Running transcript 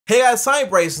Hey guys,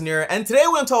 TommyBryson here, and today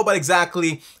we're going to talk about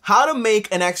exactly how to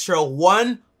make an extra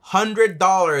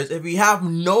 $100 if you have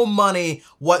no money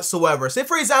whatsoever. Say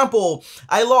for example,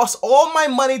 I lost all my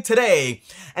money today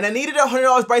and I needed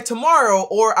 $100 by tomorrow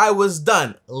or I was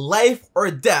done. Life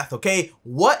or death, okay?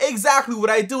 What exactly would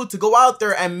I do to go out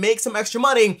there and make some extra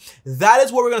money? That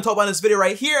is what we're going to talk about in this video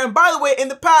right here. And by the way, in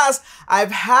the past,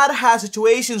 I've had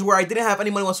situations where I didn't have any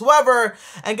money whatsoever,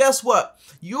 and guess what?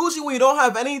 Usually when you don't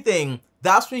have anything,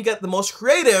 that's when you get the most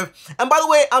creative. And by the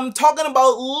way, I'm talking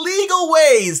about legal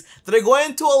ways that are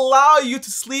going to allow you to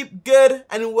sleep good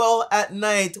and well at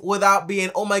night without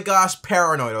being, oh my gosh,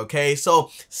 paranoid, okay?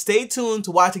 So stay tuned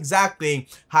to watch exactly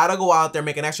how to go out there and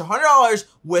make an extra $100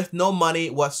 with no money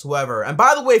whatsoever. And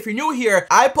by the way, if you're new here,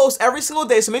 I post every single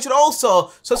day, so make sure to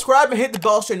also subscribe and hit the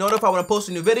bell so you're notified when I post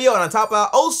a new video. And on top of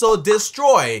that, also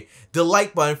destroy the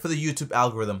like button for the YouTube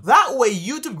algorithm. That way,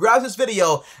 YouTube grabs this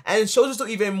video and shows it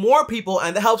to even more people,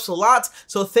 and that helps a lot.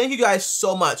 So thank you guys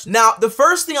so much. Now, the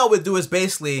first thing I would do is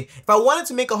basically, if I wanted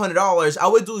to make $100, I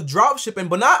would do drop shipping,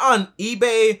 but not on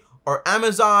eBay or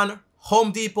Amazon,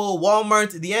 Home Depot,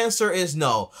 Walmart. The answer is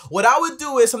no. What I would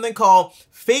do is something called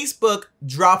Facebook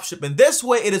dropshipping. This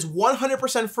way it is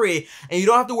 100% free and you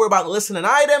don't have to worry about listing an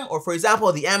item or, for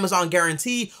example, the Amazon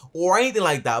guarantee or anything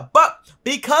like that. But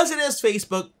because it is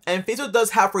Facebook, and Facebook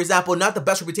does have, for example, not the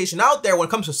best reputation out there when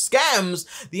it comes to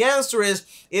scams, the answer is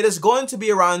it is going to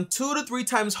be around 2 to 3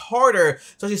 times harder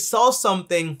to actually sell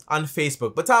something on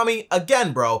Facebook. But Tommy,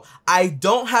 again, bro, I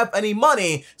don't have any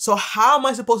money, so how am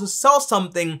I supposed to sell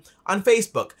something on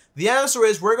Facebook? The answer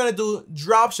is we're gonna do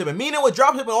dropshipping. Meaning with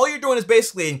dropshipping, all you're doing is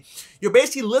you're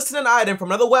basically listing an item from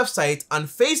another website on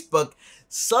Facebook,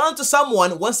 sell it to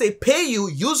someone. Once they pay you,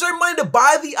 use their money to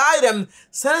buy the item,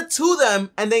 send it to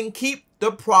them, and then keep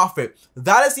the profit.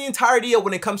 That is the entire idea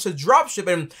when it comes to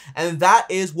dropshipping, and that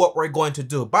is what we're going to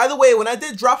do. By the way, when I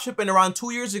did dropshipping around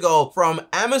 2 years ago from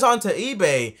Amazon to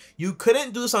eBay, you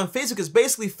couldn't do this on Facebook because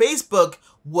basically Facebook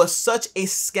was such a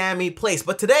scammy place.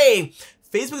 But today,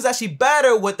 Facebook is actually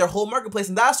better with their whole marketplace,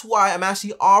 and that's why I'm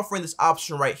actually offering this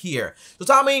option right here. So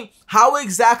tell me, how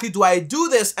exactly do I do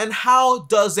this and how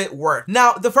does it work?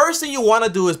 Now, the first thing you want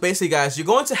to do is basically, guys, you're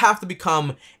going to have to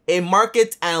become a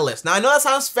market analyst. Now, I know that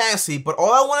sounds fancy, but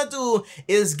all I want to do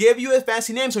is give you a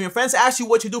fancy name. So when your friends ask you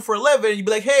what you do for a living, you'd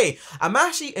be like, hey, I'm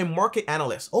actually a market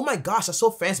analyst. Oh my gosh, that's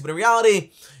so fancy. But in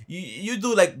reality, you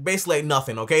do like basically like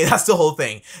nothing, okay? That's the whole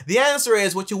thing. The answer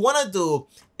is what you want to do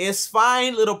is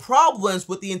find little problems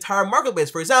with the entire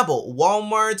marketplace. For example,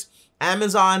 Walmart,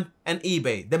 Amazon, and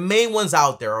eBay, the main ones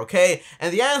out there, okay?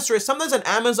 And the answer is sometimes on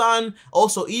Amazon,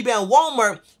 also eBay and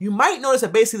Walmart, you might notice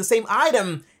that basically the same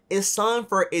item is selling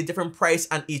for a different price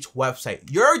on each website.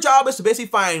 Your job is to basically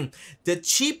find the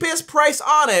cheapest price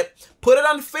on it, put it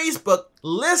on Facebook,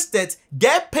 list it,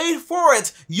 get paid for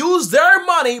it, use their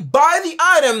money, buy the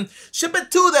item, ship it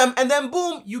to them, and then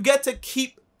boom, you get to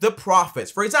keep the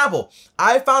profits. For example,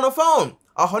 I found a phone,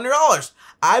 $100.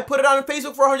 I put it on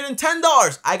Facebook for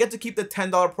 $110. I get to keep the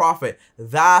 $10 profit.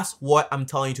 That's what I'm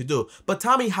telling you to do. But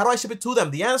Tommy, how do I ship it to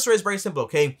them? The answer is very simple,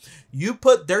 okay? You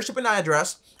put their shipping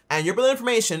address and your billing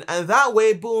information, and that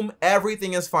way, boom,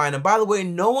 everything is fine. And by the way,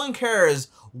 no one cares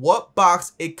what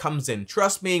box it comes in.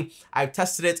 Trust me, I've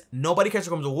tested it. Nobody cares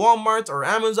if it comes to Walmart or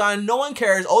Amazon. No one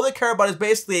cares. All they care about is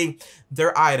basically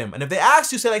their item. And if they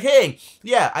ask you, say like, hey,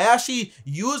 yeah, I actually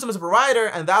use them as a provider,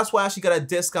 and that's why I actually got a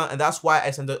discount, and that's why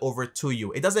I send it over to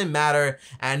you. It doesn't matter,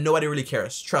 and nobody really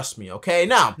cares. Trust me, okay?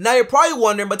 Now you're probably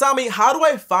wondering, but tell me, how do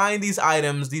I find these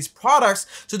items, these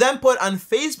products, to then put on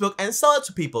Facebook and sell it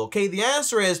to people, okay? The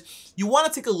answer is you want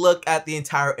to take a look at the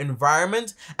entire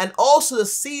environment and also the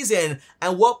season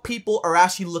and what people are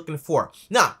actually looking for.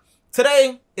 Now,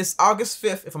 today is August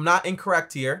 5th, if I'm not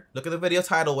incorrect here. Look at the video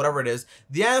title, whatever it is.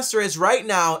 The answer is right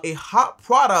now, a hot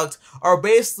product are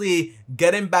basically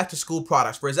getting back to school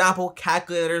products. For example,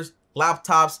 calculators,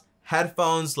 laptops,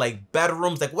 headphones, like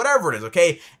bedrooms, like whatever it is,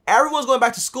 okay? Everyone's going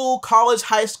back to school, college,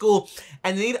 high school,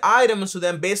 and they need items to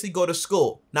then basically go to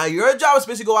school. Now, your job is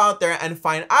basically go out there and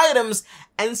find items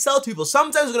and sell to people.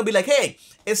 Sometimes it's gonna be like, hey,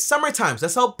 it's summertime,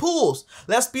 let's sell pools.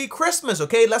 Let's be Christmas,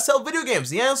 okay? Let's sell video games.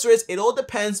 The answer is it all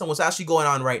depends on what's actually going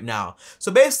on right now. So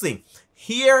basically,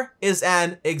 here is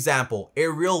an example, a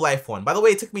real life one. By the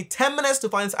way, it took me 10 minutes to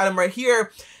find this item right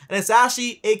here, and it's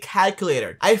actually a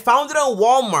calculator. I found it on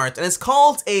Walmart, and it's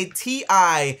called a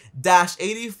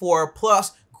TI-84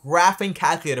 Plus graphing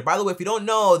calculator. By the way, if you don't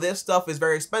know, this stuff is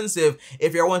very expensive.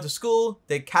 If you're going to school,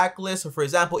 the calculus, or for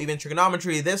example, even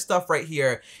trigonometry, this stuff right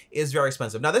here is very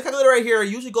expensive. Now, this calculator right here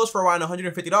usually goes for around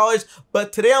 $150,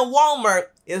 but today on Walmart,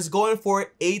 is going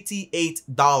for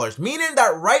 $88. Meaning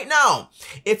that right now,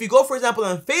 if you go, for example,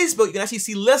 on Facebook, you can actually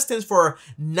see listings for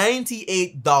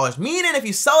 $98. Meaning if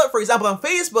you sell it, for example, on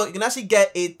Facebook, you can actually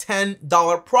get a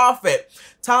 $10 profit.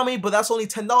 Tommy, but that's only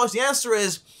 $10. The answer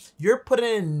is, you're putting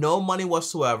in no money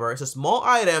whatsoever. It's a small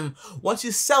item. Once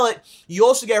you sell it, you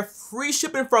also get free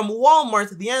shipping from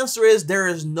Walmart. The answer is, there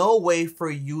is no way for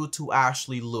you to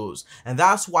actually lose. And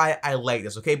that's why I like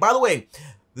this, okay? By the way,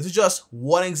 this is just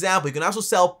one example. You can also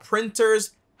sell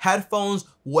printers, headphones,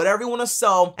 whatever you want to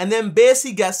sell, and then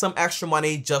basically get some extra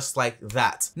money just like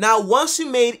that. Now, once you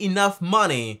made enough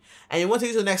money and you want to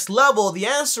take it to the next level, the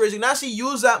answer is you can actually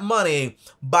use that money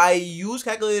by use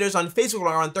calculators on Facebook for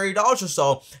around $30 or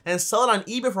so and sell it on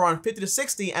eBay for around $50 to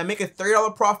 $60 and make a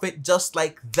 $30 profit just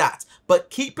like that.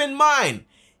 But keep in mind,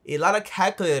 a lot of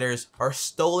calculators are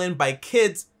stolen by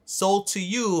kids, sold to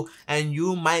you, and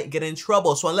you might get in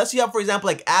trouble. So unless you have, for example,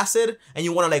 like acid and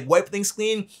you want to like wipe things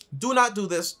clean, do not do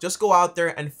this. Just go out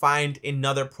there and find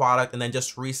another product and then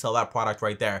just resell that product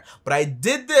right there. But I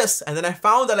did this and then I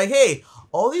found that like, hey,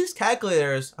 all these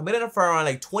calculators, I'm getting it for around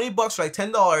like 20 bucks or like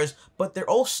 $10, but they're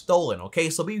all stolen, okay?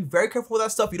 So be very careful with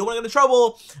that stuff. You don't want to get in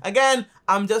trouble. Again,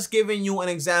 I'm just giving you an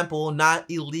example,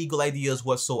 not illegal ideas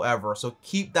whatsoever. So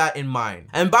keep that in mind.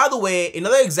 And by the way,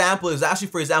 another example is actually,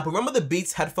 for example, remember the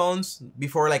Beats headphones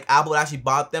before like Apple actually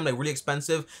bought them, like really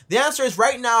expensive? The answer is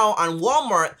right now on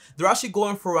Walmart, they're actually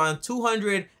going for around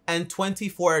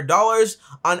 $224.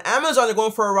 On Amazon, they're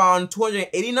going for around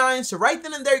 $289. So right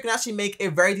then and there, you can actually make a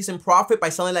very decent profit by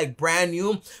selling like brand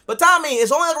new. But Tommy,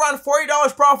 it's only like around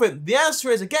 $40 profit. The answer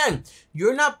is, again,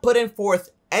 you're not putting forth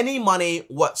any money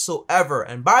whatsoever.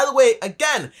 And by the way,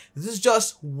 again, this is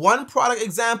just one product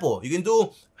example. You can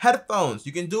do headphones,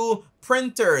 you can do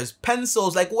printers,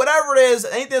 pencils, like whatever it is,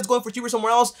 anything that's going for cheaper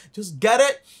somewhere else, just get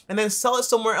it and then sell it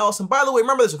somewhere else. And by the way,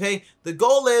 remember this, okay? The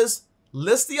goal is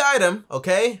list the item,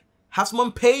 okay? Have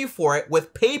someone pay you for it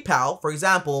with PayPal, for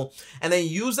example, and then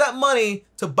use that money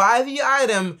to buy the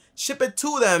item, ship it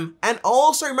to them. And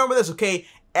also remember this, okay?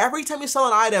 Every time you sell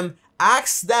an item,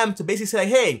 ask them to basically say, like,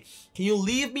 hey, can you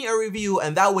leave me a review?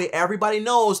 And that way everybody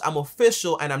knows I'm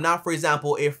official and I'm not, for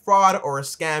example, a fraud or a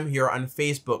scam here on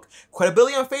Facebook.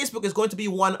 Credibility on Facebook is going to be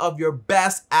one of your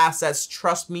best assets.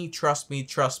 Trust me, trust me,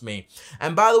 trust me.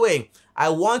 And by the way, I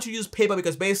want you to use PayPal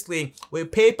because basically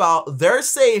with PayPal, they're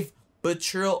safe,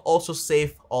 but you're also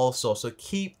safe also. So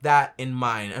keep that in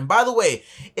mind. And by the way,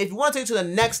 if you want to take it to the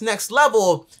next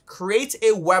level, create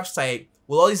a website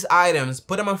with all these items,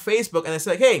 put them on Facebook, and then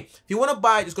say like, hey, if you want to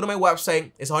buy, just go to my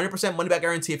website. It's 100% money back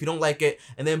guarantee if you don't like it.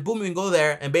 And then boom, you can go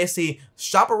there and basically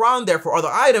shop around there for other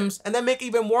items and then make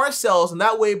even more sales. And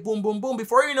that way, boom, boom, boom,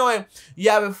 before you know it, you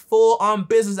have a full-on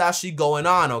business actually going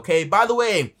on, okay? By the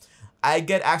way, I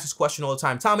get asked this question all the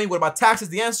time. Tommy, what about taxes?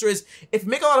 The answer is, if you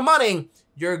make a lot of money,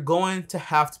 you're going to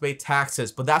have to pay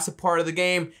taxes, but that's a part of the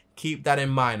game. Keep that in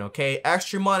mind, okay?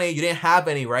 Extra money, you didn't have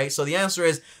any, right? So the answer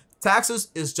is, taxes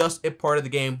is just a part of the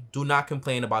game. Do not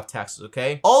complain about taxes,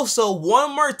 okay? Also,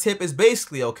 one more tip is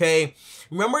basically, okay,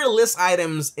 remember to list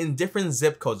items in different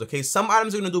zip codes, okay? Some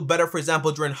items are gonna do better, for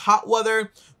example, during hot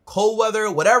weather, cold weather,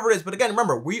 whatever it is. But again,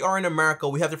 remember, we are in America.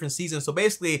 We have different seasons. So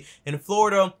basically, in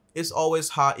Florida, it's always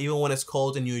hot, even when it's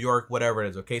cold in New York, whatever it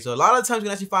is, okay? So a lot of times you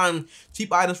can actually find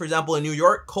cheap items, for example, in New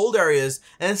York, cold areas,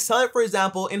 and sell it, for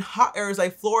example, in hot areas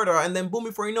like Florida, and then boom,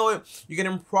 before you know it, you're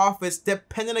getting profits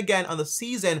depending, again, on the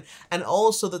season and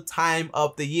also the time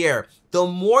of the year. The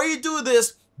more you do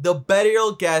this, the better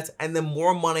you'll get and the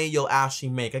more money you'll actually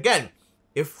make. Again,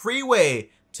 a free way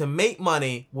to make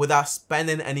money without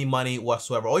spending any money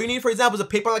whatsoever. All you need, for example, is a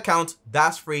PayPal account.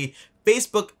 That's free.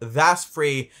 Facebook, that's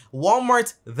free.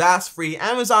 Walmart, that's free.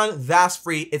 Amazon, that's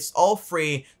free. It's all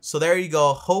free. So there you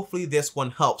go. Hopefully this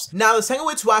one helps. Now, the second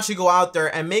way to actually go out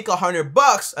there and make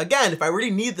 $100, again, if I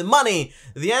really need the money,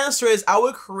 the answer is I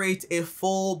would create a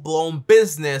full-blown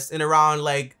business in around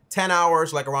like 10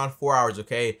 hours, like around 4 hours,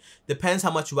 okay? Depends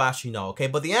how much you actually know, okay?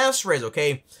 But the answer is,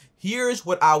 okay, here's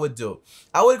what I would do.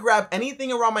 I would grab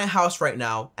anything around my house right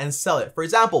now and sell it. For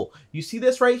example, you see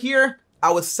this right here?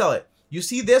 I would sell it. You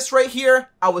see this right here?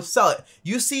 I would sell it.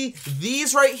 You see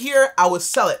these right here? I would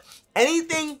sell it.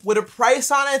 Anything with a price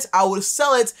on it, I would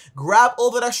sell it, grab all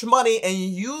that extra money, and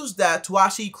use that to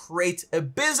actually create a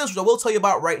business, which I will tell you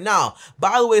about right now.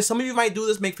 By the way, some of you might do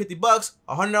this, make 50 bucks,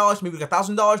 $100, maybe like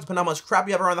 $1,000, depending on how much crap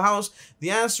you have around the house.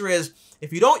 The answer is,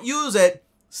 if you don't use it,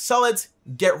 sell it,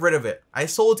 get rid of it. I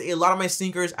sold a lot of my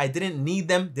sneakers. I didn't need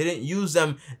them, didn't use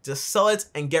them. Just sell it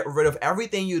and get rid of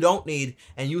everything you don't need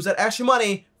and use that extra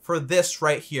money for this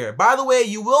right here. By the way,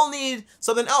 you will need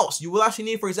something else. You will actually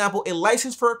need, for example, a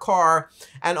license for a car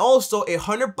and also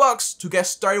 $100 to get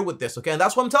started with this, okay? And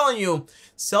that's what I'm telling you.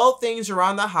 Sell things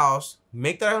around the house,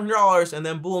 make that $100, and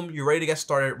then boom, you're ready to get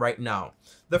started right now.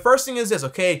 The first thing is this,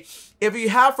 okay? If you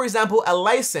have, for example, a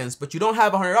license, but you don't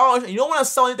have $100 and you don't want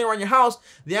to sell anything around your house,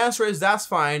 the answer is that's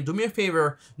fine. Do me a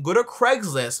favor, go to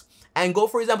Craigslist and go,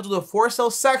 for example, to the for sale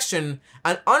section.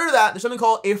 And under that, there's something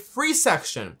called a free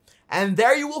section. And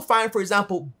there you will find, for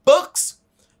example, books,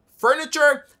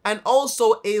 furniture, and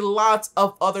also a lot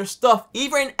of other stuff.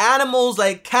 Even animals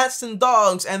like cats and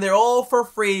dogs, and they're all for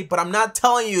free, but I'm not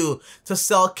telling you to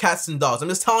sell cats and dogs. I'm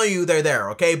just telling you they're there,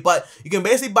 okay? But you can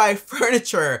basically buy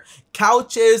furniture,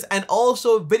 couches, and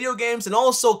also video games, and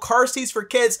also car seats for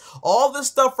kids. All this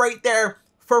stuff right there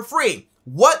for free.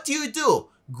 What do?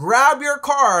 Grab your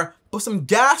car, put some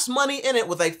gas money in it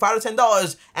with like $5 to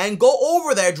 $10 and go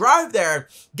over there, drive there,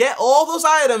 get all those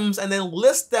items and then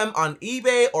list them on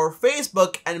eBay or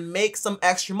Facebook and make some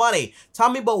extra money. Tell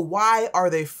me, but why are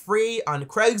they free on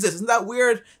Craigslist? Isn't that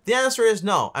weird? The answer is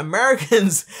no.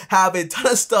 Americans have a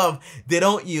ton of stuff they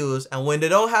don't use, and when they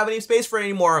don't have any space for it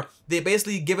anymore, they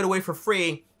basically give it away for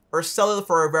free or sell it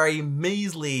for a very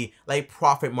measly like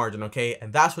profit margin, okay?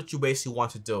 And that's what you basically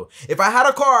want to do. If I had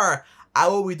a car, I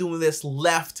will be doing this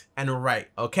left and right,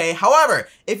 okay? However,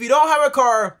 if you don't have a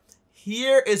car,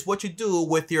 here is what you do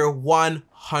with your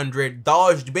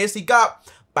 $100 you basically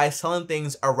got by selling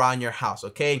things around your house,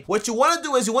 okay? What you want to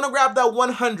do is you want to grab that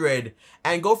 100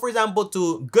 and go, for example,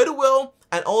 to Goodwill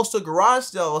and also garage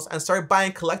sales and start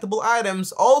buying collectible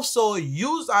items, also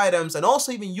used items, and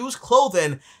also even used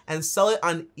clothing and sell it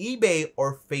on eBay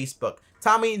or Facebook.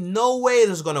 Tommy, no way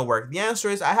this is going to work. The answer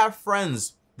is I have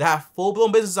friends that have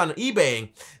full-blown business on eBay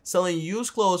selling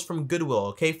used clothes from Goodwill,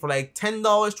 okay, for like $10,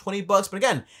 $20, but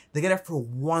again, they get it for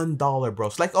 $1, bro.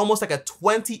 It's like almost like a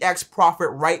 20x profit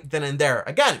right then and there.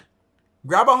 Again,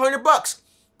 grab $100,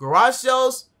 garage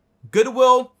sales,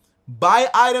 Goodwill, buy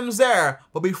items there.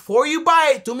 But before you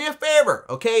buy it, do me a favor,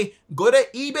 okay? Go to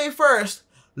eBay first,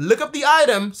 look up the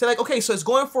item, say like, okay, so it's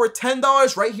going for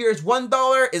 $10, right here is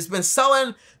 $1, it's been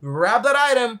selling, grab that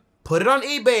item, put it on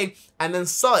eBay, and then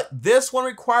sell it. This one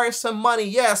requires some money,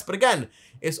 yes, but again,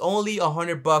 it's only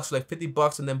 $100, like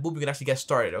 $50, and then boom, you can actually get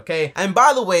started, okay? And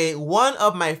by the way, one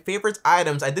of my favorite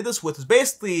items I did this with is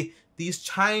basically these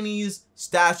Chinese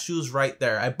statues right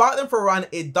there. I bought them for around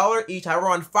 $1 each. I have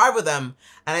around 5 of them,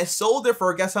 and I sold it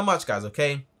for, guess how much, guys,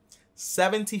 okay?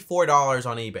 $74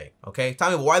 on eBay, okay?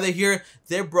 Tell me why they're here.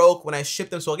 They're broke when I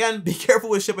ship them. So again, be careful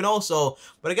with shipping also.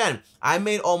 But again, I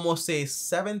made almost a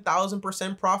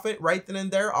 7,000% profit right then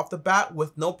and there off the bat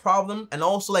with no problem. And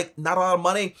also like not a lot of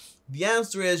money. The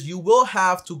answer is you will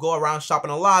have to go around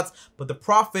shopping a lot, but the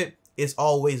profit is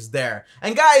always there.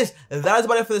 And guys, that is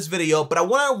about it for this video, but I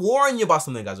want to warn you about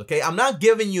something, guys, okay? I'm not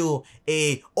giving you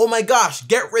a, oh my gosh,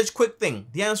 get rich quick thing.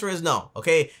 The answer is no,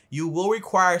 okay? You will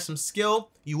require some skill,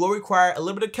 you will require a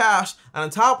little bit of cash, and on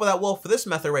top of that, well, for this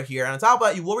method right here, and on top of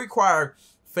that, you will require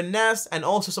finesse and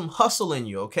also some hustle in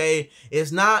you, okay?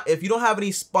 It's not, if you don't have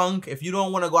any spunk, if you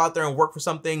don't want to go out there and work for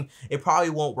something, it probably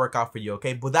won't work out for you,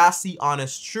 okay? But that's the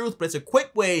honest truth. But it's a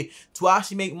quick way to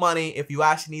actually make money if you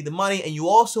actually need the money, and you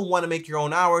also want to make your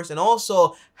own hours and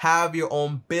also have your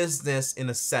own business in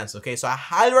a sense, okay? So I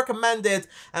highly recommend it.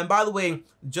 And by the way,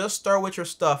 just start with your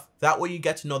stuff. That way you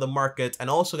get to know the market and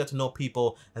also get to know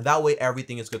people, and that way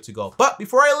everything is good to go. But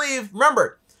before I leave,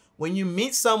 remember, when you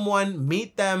meet someone,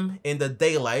 meet them in the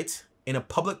daylight, in a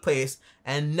public place,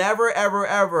 and never, ever,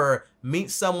 ever meet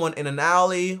someone in an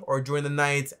alley or during the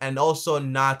night, and also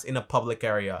not in a public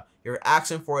area. You're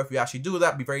asking for it. If you actually do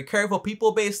that, be very careful.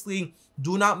 People basically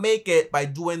do not make it by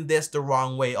doing this the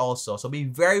wrong way also. So be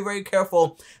very, very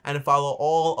careful and follow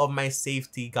all of my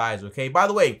safety guides, okay? By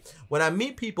the way, when I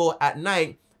meet people at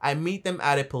night, I meet them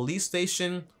at a police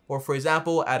station or, for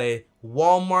example, at a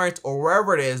Walmart or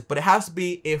wherever it is, but it has to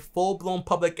be a full-blown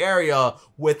public area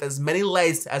with as many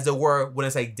lights as there were when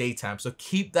it's like daytime. So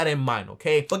keep that in mind,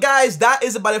 okay? But guys, that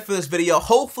is about it for this video.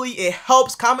 Hopefully it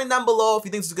helps. Comment down below if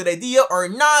you think it's a good idea or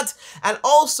not. And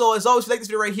also, as always, if you like this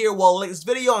video right here, well, like this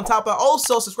video. On top of that,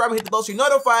 also subscribe and hit the bell so you're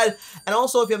notified. And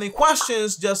also, if you have any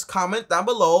questions, just comment down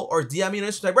below or DM me on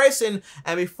Instagram, TommyBryson.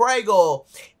 And before I go,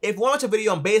 if you want to watch a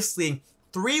video on basically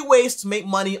 3 ways to make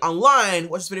money online,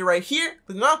 watch this video right here.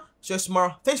 Click on, see you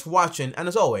tomorrow. Thanks for watching, and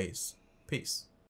as always, peace.